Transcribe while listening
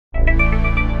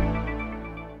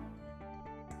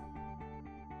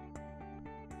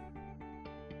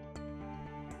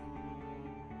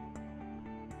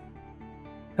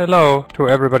Hello to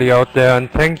everybody out there, and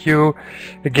thank you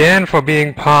again for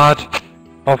being part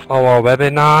of our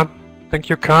webinar.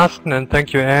 Thank you, Carsten, and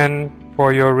thank you, Anne,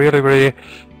 for your really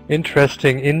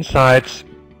interesting insights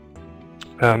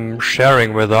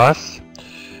sharing with us.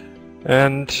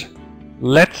 And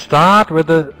let's start with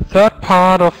the third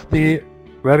part of the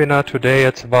webinar today.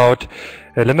 It's about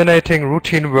eliminating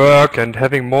routine work and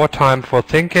having more time for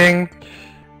thinking.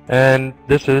 And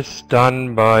this is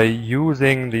done by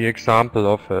using the example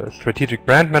of strategic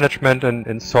brand management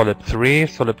in SOLYP 3.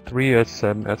 SOLYP 3 is,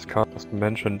 as Carsten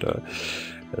mentioned, a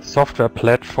software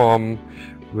platform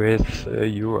with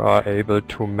you are able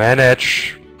to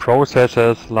manage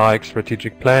processes like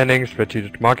strategic planning,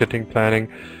 strategic marketing planning,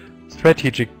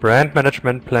 strategic brand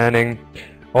management planning.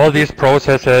 All these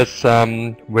processes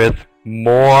with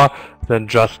more than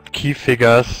just key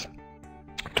figures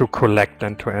to collect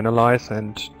and to analyze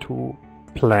and to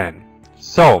plan.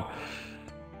 So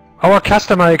our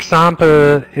customer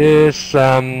example is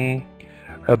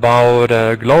about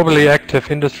a globally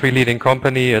active industry leading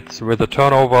company. It's with a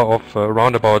turnover of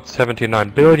around about 79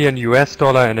 billion US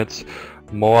dollar, and it's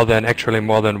actually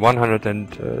more than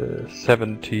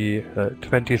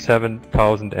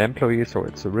 27,000 employees. So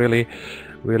it's a really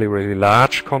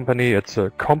large company. It's a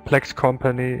complex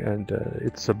company, and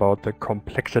it's about the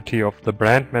complexity of the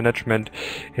brand management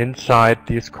inside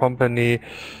this company.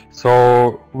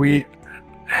 So we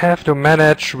have to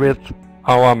manage with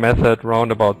our method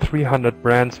around about 300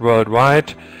 brands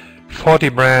worldwide, 40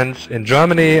 brands in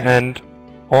Germany, and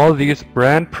all these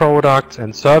brand products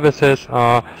and services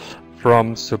are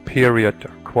from superior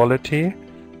quality.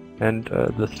 And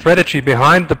the strategy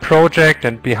behind the project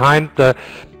and behind the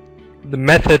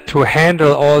method to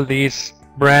handle all these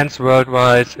brands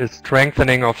worldwide is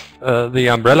strengthening of the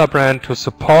umbrella brand to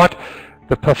support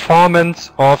the performance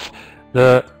of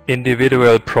the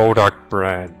individual product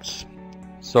brands.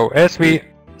 So as we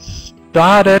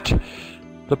started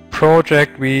the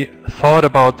project, we thought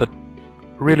about the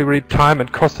really time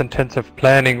and cost intensive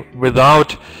planning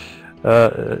without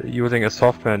using a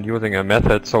software and using a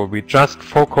method. So we're just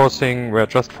focusing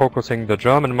the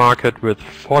German market with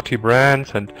 40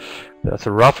 brands, and there's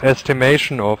a rough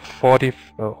estimation of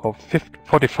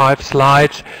 45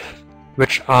 slides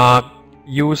which are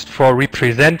used for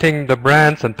representing the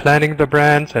brands and planning the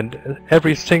brands, and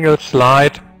every single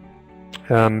slide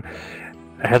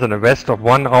has an invest of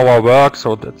 1 hour work,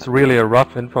 so that's really a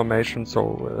rough information.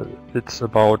 So it's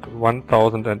about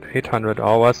 1,800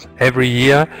 hours every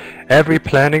year, every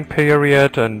planning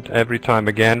period, and every time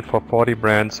again for 40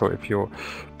 brands. So if you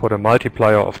put a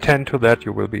multiplier of 10 to that,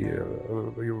 you will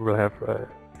have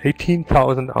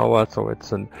 18,000 hours. So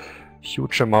it's a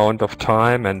huge amount of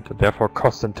time and therefore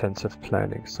cost-intensive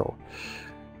planning. So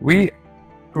we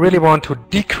really want to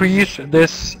decrease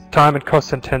this time and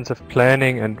cost-intensive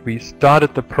planning, and we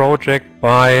started the project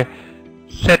by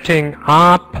setting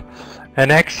up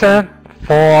an Excel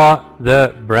for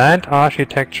the brand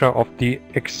architecture of the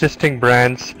existing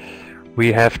brands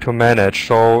we have to manage.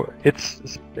 So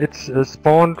it's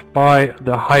spawned by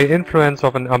the high influence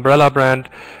of an umbrella brand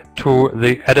to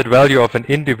the added value of an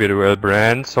individual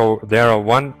brand. So there are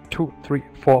 1, 2, 3,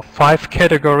 4, 5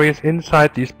 categories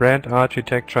inside this brand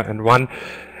architecture, and one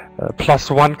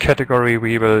 +1 category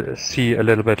we will see a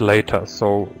little bit later.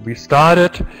 So we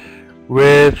started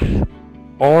with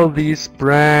all these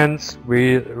brands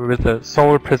with the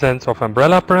sole presence of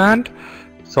umbrella brand.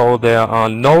 So there are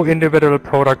no individual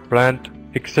product brand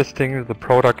existing. The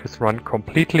product is run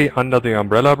completely under the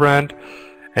umbrella brand,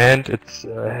 and it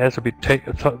has to be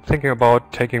thinking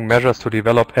about taking measures to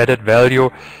develop added value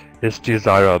is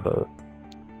desirable.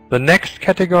 The next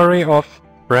category of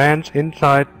brands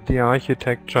inside the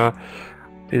architecture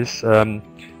is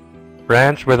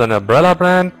brands with an umbrella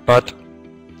brand, but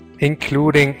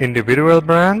including individual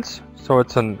brands. So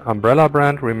it's an umbrella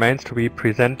brand remains to be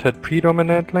presented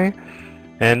predominantly,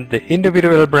 and the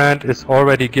individual brand is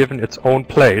already given its own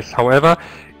place. However,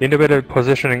 individual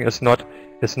positioning is not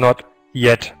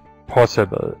yet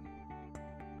possible.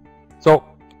 So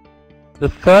the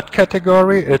third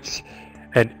category, it's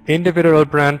an individual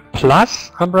brand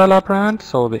plus umbrella brand.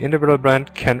 So the individual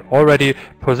brand can already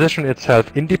position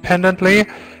itself independently,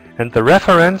 and the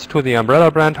reference to the umbrella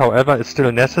brand, however, is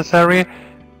still necessary,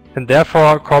 and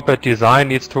therefore corporate design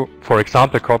needs to, for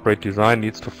example,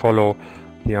 follow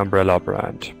the umbrella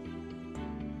brand.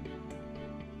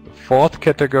 The fourth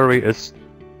category is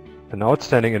an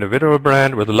outstanding individual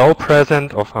brand with low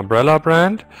presence of umbrella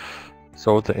brand.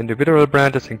 So the individual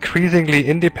brand is increasingly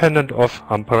independent of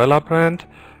umbrella brand.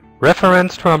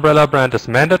 Reference to umbrella brand is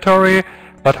mandatory,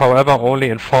 but however only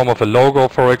in form of a logo,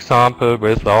 for example,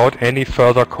 without any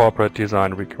further corporate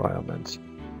design requirements.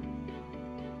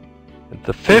 And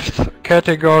the fifth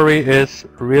category is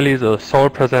really the sole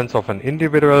presence of an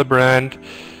individual brand.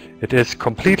 It is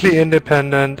completely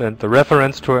independent, and the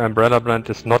reference to an umbrella brand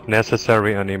is not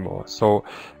necessary anymore. So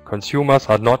consumers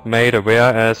are not made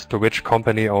aware as to which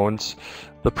company owns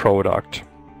the product.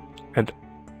 And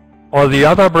all the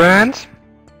other brands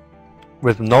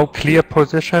with no clear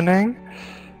positioning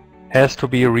has to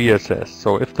be reassessed.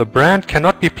 So if the brand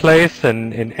cannot be placed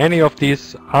in any of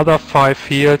these other 5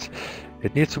 fields,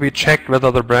 it needs to be checked whether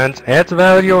the brand adds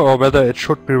value or whether it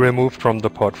should be removed from the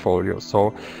portfolio.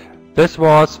 So this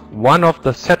was one of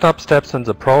the setup steps in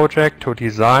the project, to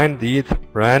design the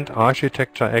brand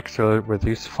architecture Excel with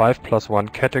this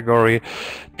 5+1 category,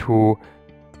 to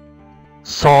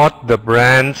sort the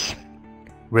brands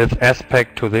with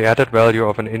aspect to the added value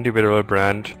of an individual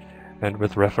brand and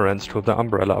with reference to the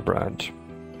umbrella brand.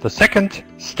 The second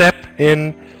step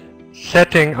in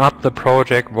setting up the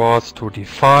project was to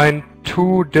define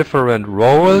 2 different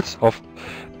roles of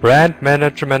brand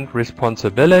management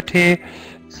responsibility.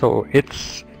 So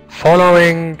it's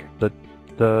following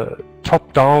the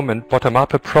top-down and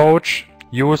bottom-up approach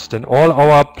used in all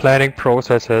our planning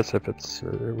processes. If it's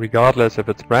regardless if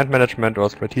it's brand management or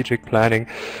strategic planning,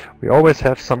 we always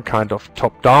have some kind of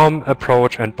top-down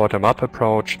approach and bottom-up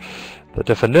approach. The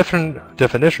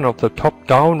definition of the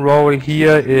top-down role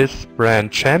here is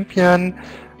brand champion.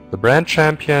 The brand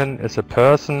champion is a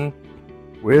person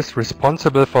who is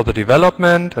responsible for the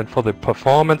development and for the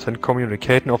performance and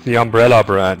communication of the umbrella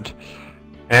brand.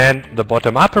 And the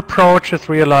bottom-up approach is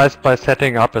realized by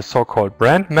setting up a so-called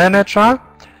brand manager.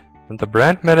 And the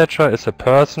brand manager is a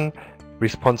person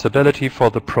responsibility for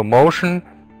the promotion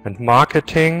and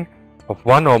marketing of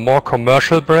one or more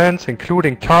commercial brands,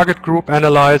 including target group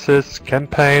analysis,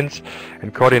 campaigns,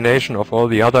 and coordination of all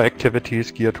the other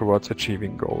activities geared towards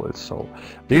achieving goals. So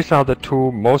these are the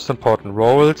 2 most important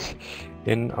roles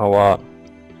in our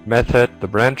method, the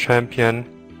brand champion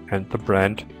and the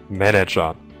brand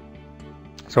manager.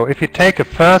 So if you take a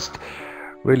first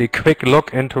really quick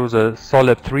look into the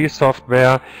SOLYP 3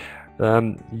 software,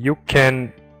 you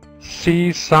can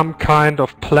see some kind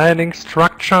of planning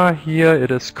structure here.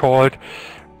 It is called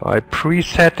by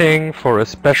presetting for a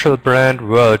special brand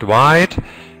worldwide,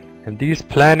 and this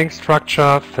planning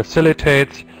structure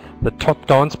facilitates the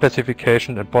top-down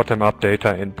specification and bottom-up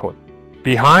data input.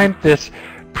 Behind this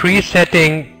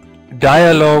presetting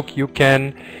dialog, you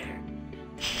can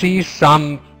see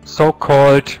some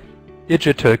so-called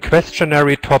digital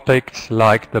questionnaire topics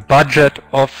like the budget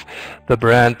of the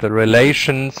brand, the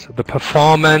relations, the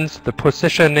performance, the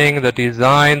positioning, the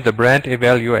design, the brand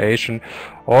evaluation.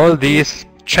 All these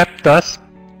chapters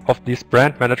of this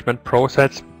brand management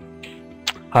process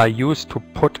are used to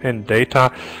put in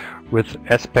data with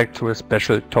aspect to a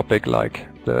special topic like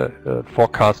the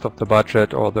forecast of the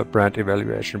budget or the brand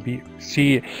evaluation. We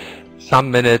see some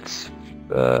minutes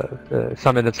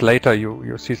later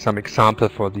you see some example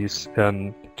for these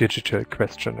digital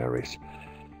questionnaires.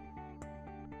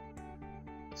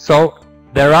 So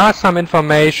there are some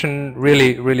information,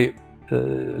 really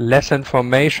less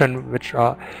information, which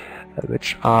are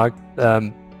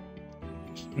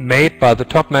made by the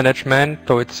top management.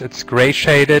 So it's gray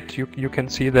shaded. You can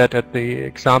see that at the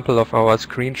example of our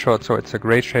screenshot. So it's a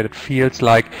gray shaded fields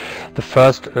like the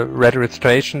first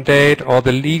registration date or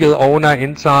the legal owner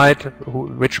inside,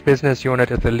 which business unit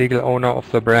is the legal owner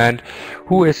of the brand,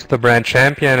 who is the brand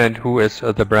champion and who is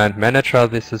the brand manager.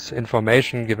 This is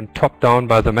information given top down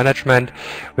by the management,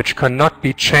 which cannot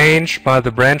be changed by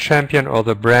the brand champion or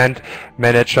the brand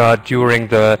manager during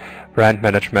the brand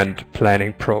management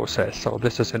planning process. So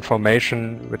this is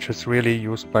information which is really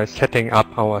used by setting up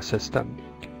our system.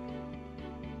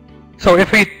 So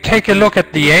if we take a look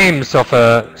at the aims of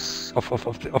a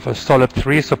SOLYP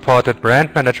 3 supported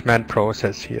brand management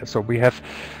process here. So we have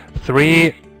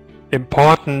 3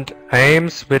 important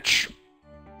aims which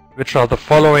are the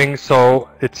following. So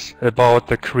it's about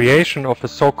the creation of a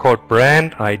so-called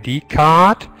brand ID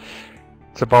card.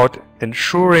 It's about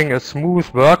ensuring a smooth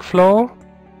workflow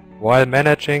while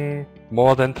managing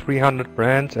more than 300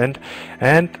 brands, and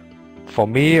for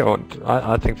me, and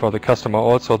I think for the customer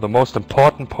also, the most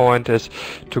important point is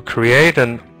to create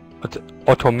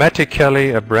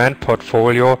automatically a brand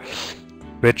portfolio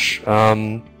which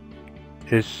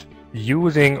is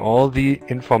using all the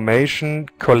information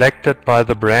collected by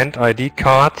the brand ID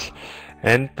cards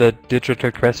and the digital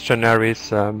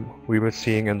questionnaires we were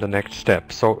seeing in the next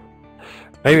step. So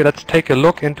maybe let's take a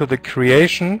look into the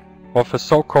creation of a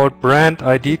so-called brand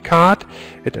ID card.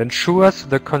 It ensures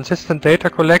the consistent data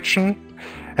collection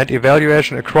and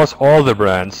evaluation across all the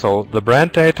brands. So the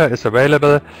brand data is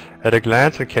available at a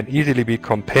glance and can easily be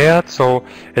compared. So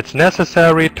it's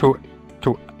necessary to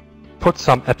to put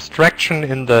some abstraction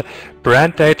in the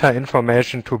brand data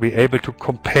information to be able to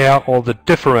compare all the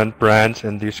different brands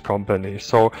in these companies.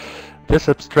 So this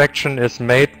abstraction is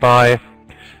made by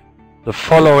the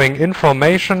following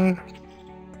information.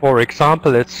 For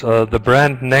example, it's the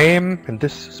brand name. In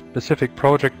this specific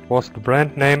project was the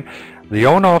brand name, the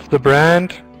owner of the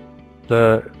brand,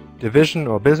 the division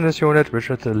or business unit, which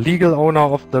is the legal owner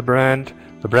of the brand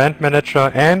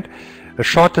manager, and a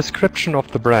short description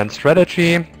of the brand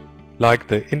strategy, like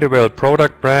the individual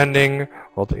product branding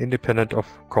or the independent of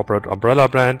corporate umbrella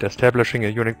brand, establishing a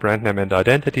unique brand name and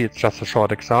identity. It's just a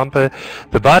short example.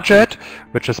 The budget,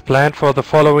 which is planned for the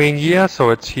following year, so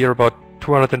it's here about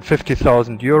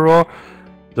 250,000 euro.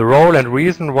 The role and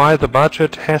reason why the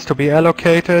budget has to be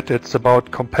allocated. It's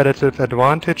about competitive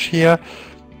advantage here.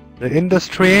 The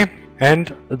industry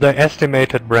and the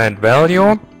estimated brand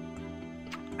value.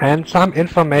 And some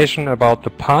information about the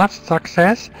past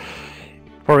success.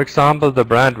 For example, the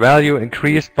brand value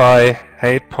increased by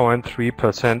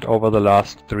 8.3% over the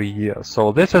last 3 years.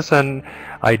 So this is an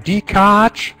ID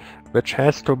card which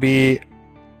has to be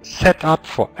set up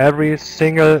for every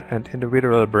single and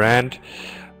individual brand.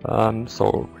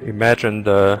 So imagine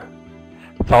the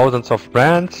thousands of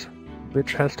brands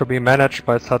which has to be managed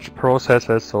by such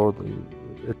processes. So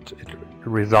it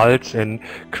results in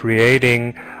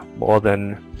creating more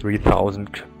than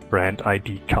 3,000 brand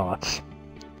ID cards.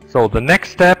 So the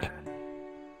next step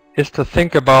is to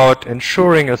think about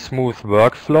ensuring a smooth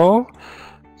workflow.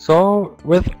 So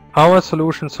with our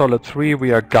solution SOLYP 3,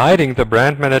 we are guiding the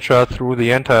brand manager through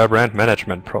the entire brand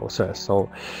management process. So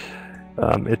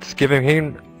it's giving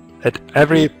him at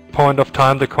every point of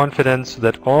time the confidence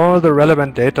that all the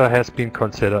relevant data has been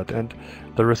considered and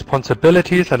the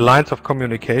responsibilities and lines of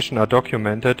communication are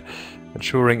documented,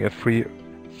 ensuring a free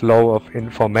flow of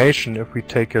information. If we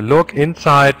take a look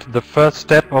inside the first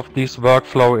step of this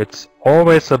workflow, it's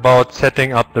always about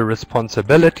setting up the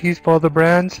responsibilities for the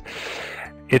brands.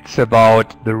 It's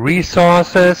about the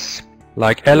resources,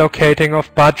 like allocating of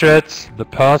budgets, the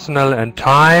personnel and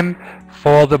time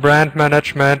for the brand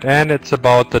management, and it's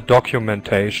about the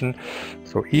documentation.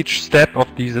 So each step of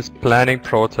this planning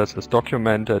process is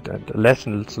documented and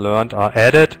lessons learned are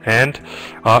added and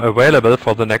are available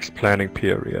for the next planning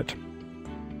period.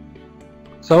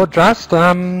 So just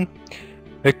a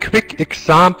quick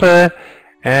example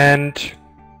and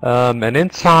an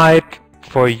insight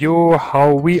for you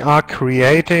how we are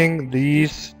creating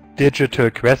these digital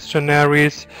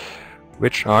questionnaires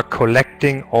which are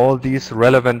collecting all these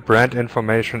relevant brand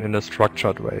information in a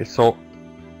structured way. So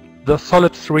the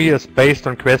SOLYP 3 is based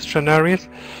on questionnaires,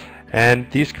 and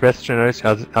these questionnaires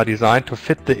are designed to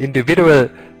fit the individual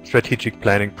strategic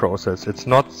planning process. It's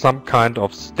not some kind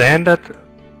of standard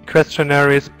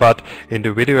questionnaires, but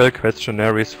individual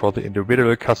questionnaires for the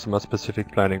individual customer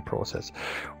specific planning process.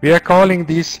 We are calling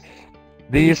these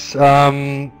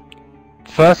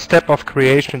first step of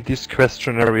creation, these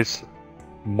questionnaires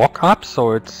mock-up.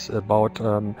 So it's about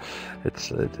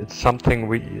it's something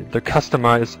the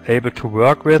customer is able to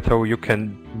work with, or you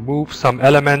can move some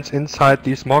elements inside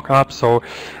these mock-ups. So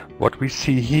what we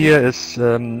see here is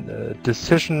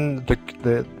decision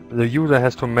the user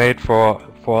has to make for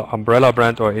umbrella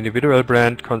brand or individual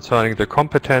brand concerning the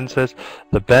competences,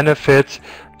 the benefits,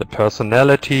 the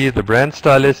personality, the brand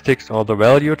stylistics, or the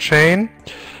value chain.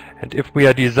 And if we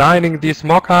are designing these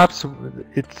mock-ups,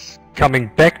 it's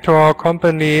coming back to our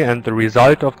company, and the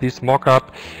result of this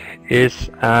mock-up is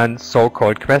a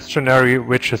so-called questionnaire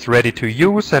which is ready to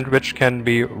use and which can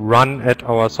be run at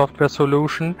our software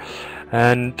solution.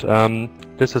 And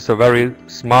this is a very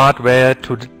smart way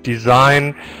to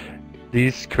design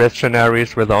these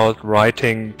questionnaires without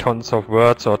writing tons of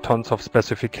words or tons of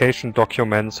specification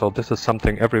documents. So this is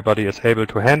something everybody is able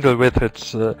to handle with.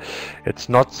 It's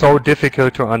not so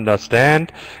difficult to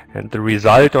understand, and the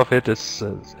result of it is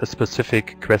a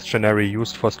specific questionnaire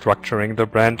used for structuring the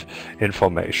brand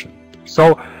information.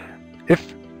 So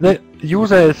if the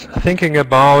user is thinking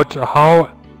about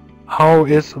how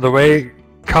is the way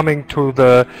coming to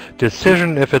the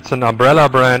decision if it's an umbrella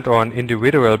brand or an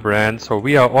individual brand, so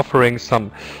we are offering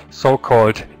some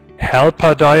so-called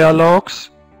helper dialogues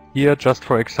here, just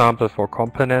for example for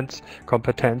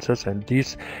competences, and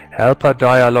these helper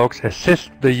dialogues assist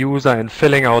the user in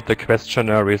filling out the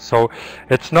questionnaire. So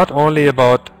it's not only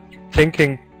about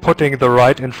putting the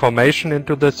right information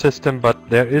into the system, but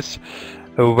there is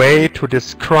a way to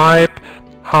describe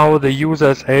how the user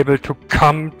is able to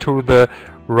come to the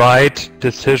right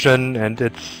decision, and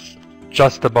it's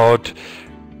just about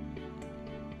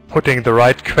putting the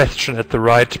right question at the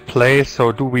right place.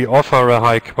 So do we offer a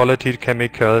high quality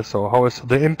chemical? So how is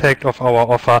the impact of our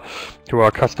offer to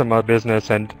our customer business?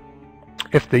 And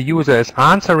if the user is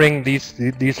answering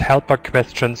these helper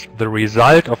questions, the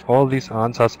result of all these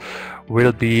answers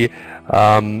will be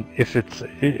if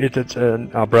it's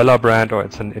an umbrella brand or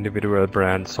it's an individual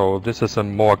brand. So this is a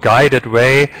more guided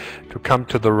way to come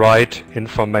to the right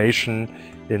information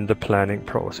in the planning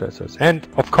processes. And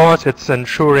of course it's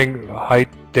ensuring high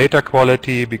data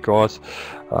quality, because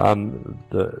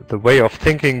the way of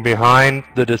thinking behind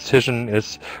the decision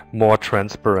is more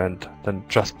transparent than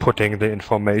just putting the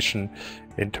information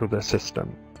into the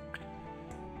system.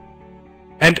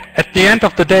 And at the end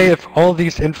of the day, if all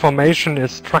this information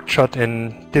is structured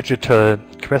in digital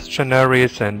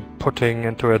questionnaires and putting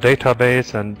into a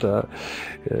database, and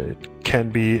it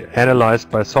can be analyzed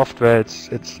by software,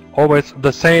 it's always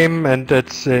the same, and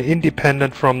it's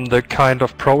independent from the kind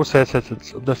of processes.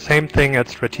 It's the same thing at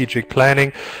strategic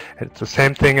planning. It's the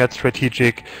same thing at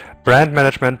strategic brand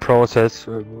management process.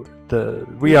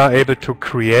 We are able to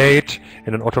create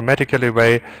in an automatically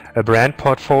way a brand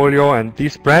portfolio, and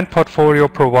this brand portfolio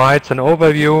provides an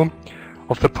overview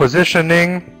of the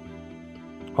positioning,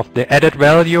 of the added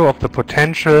value, of the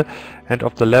potential, and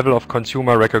of the level of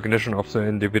consumer recognition of the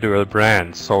individual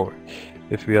brands. So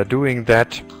if we are doing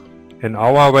that in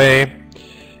our way,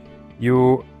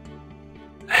 you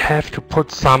have to put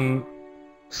some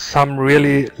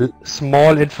really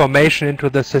small information into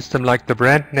the system, like the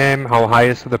brand name, how high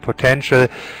is the potential,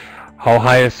 how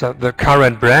high is the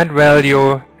current brand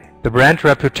value, the brand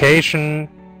reputation,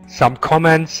 some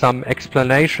comments, some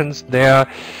explanations there.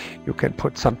 You can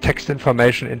put some text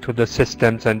information into the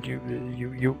systems, and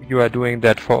you are doing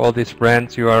that for all these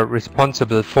brands you are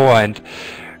responsible for, and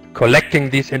collecting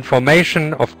this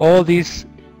information of all these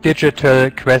digital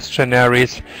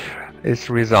questionnaires is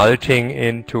resulting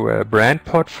into a brand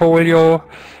portfolio,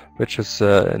 which is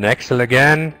in Excel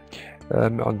again.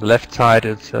 On the left side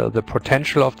it's the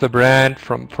potential of the brand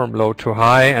from low to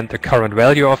high, and the current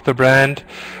value of the brand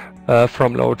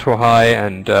from low to high.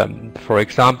 And for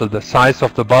example, the size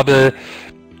of the bubble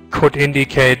could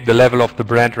indicate the level of the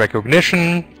brand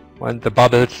recognition, and the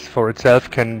bubbles for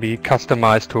itself can be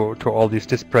customized to all these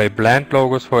display brand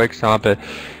logos, for example.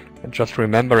 And just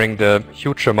remembering the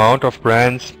huge amount of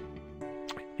brands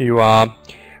you are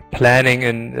planning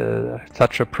in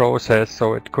such a process,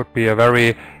 so it could be a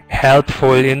very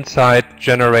helpful insight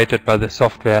generated by the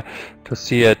software to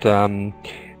see it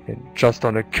just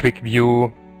on a quick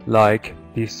view, like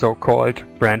the so-called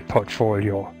brand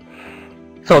portfolio.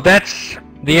 So that's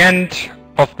the end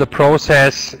of the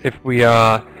process. If we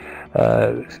have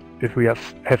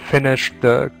finished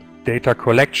the data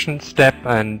collection step,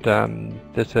 and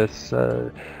this is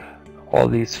all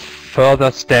these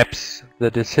further steps, the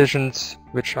decisions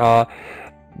which are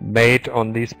made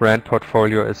on this brand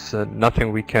portfolio is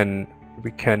nothing we can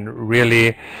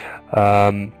really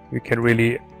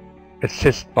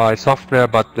assist by software,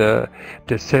 but the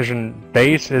decision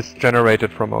base is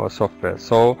generated from our software.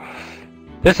 So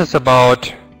this is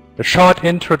about a short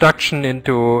introduction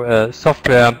into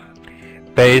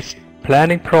software-based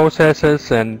planning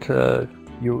processes, and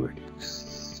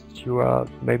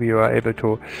maybe you are able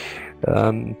to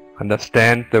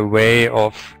understand the way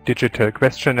of digital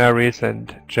questionnaires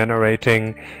and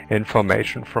generating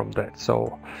information from that.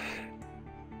 So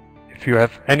if you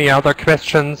have any other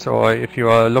questions, or if you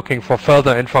are looking for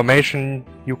further information,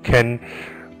 you can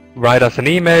write us an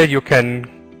email, you can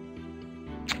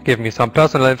give me some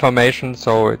personal information.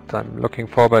 So I'm looking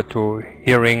forward to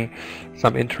hearing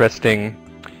some interesting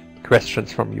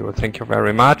questions from you. Thank you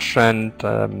very much, and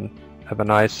have a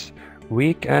nice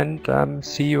week, and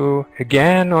see you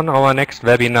again on our next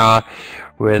webinar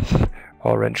with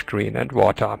Orange, Green and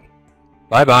Water.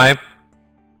 Bye bye.